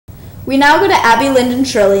We now go to Abby, Lyndon,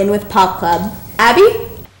 Shirley with Pop Club. Abby?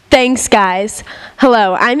 Thanks, guys.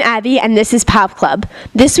 Hello, I'm Abby, and this is Pop Club.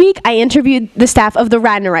 This week, I interviewed the staff of the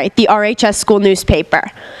Radtv, the RHS school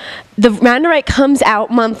newspaper. The Radtv comes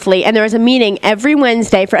out monthly, and there is a meeting every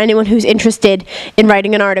Wednesday for anyone who's interested in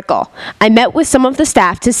writing an article. I met with some of the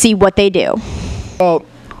staff to see what they do. Well,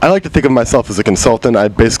 I like to think of myself as a consultant. I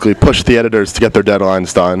basically push the editors to get their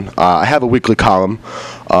deadlines done. I have a weekly column.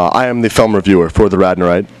 I am the film reviewer for the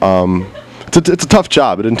Radtv. It's a tough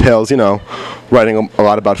job. It entails, writing a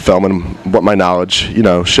lot about film and what my knowledge,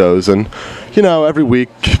 shows. And, every week,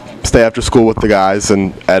 stay after school with the guys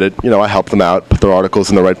and edit. I help them out, put their articles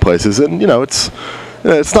in the right places. And,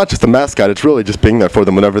 it's not just a mascot. It's really just being there for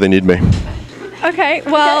them whenever they need me. Okay,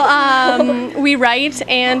 well, we write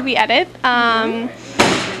and we edit.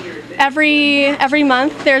 Every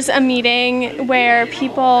month there's a meeting where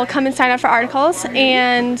people come and sign up for articles,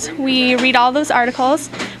 and we read all those articles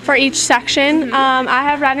for each section. I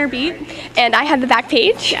have Radtv Beat, and I have the back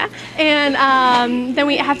page. Yeah. And then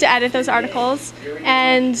we have to edit those articles,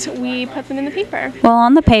 and we put them in the paper. Well,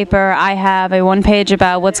 on the paper, I have a one-page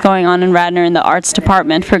about what's going on in Radtv in the arts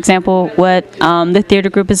department. For example, what the theater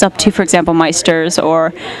group is up to, for example, Meisters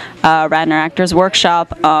or Radtv Actors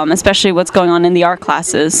Workshop, especially what's going on in the art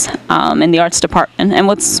classes in the arts department and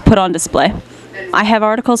what's put on display. I have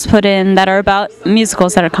articles put in that are about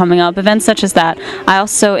musicals that are coming up, events such as that. I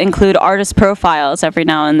also include artist profiles every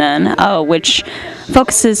now and then, which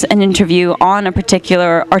focuses an interview on a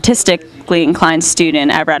particular artistically inclined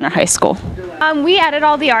student at Radtv High School. We edit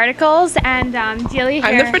all the articles, and Delia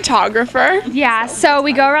here. I'm the photographer. Yeah, so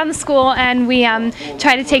we go around the school and we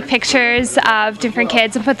try to take pictures of different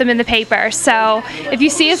kids and put them in the paper. So if you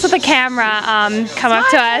see us with a camera, come up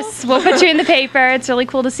to us. We'll put you in the paper. It's really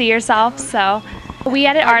cool to see yourself. So we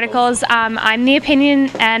edit articles. I'm the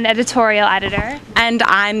opinion and editorial editor. And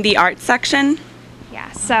I'm the art section.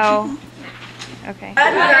 Yeah, so, okay.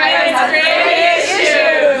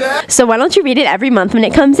 So why don't you read it every month when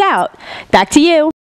it comes out? Back to you.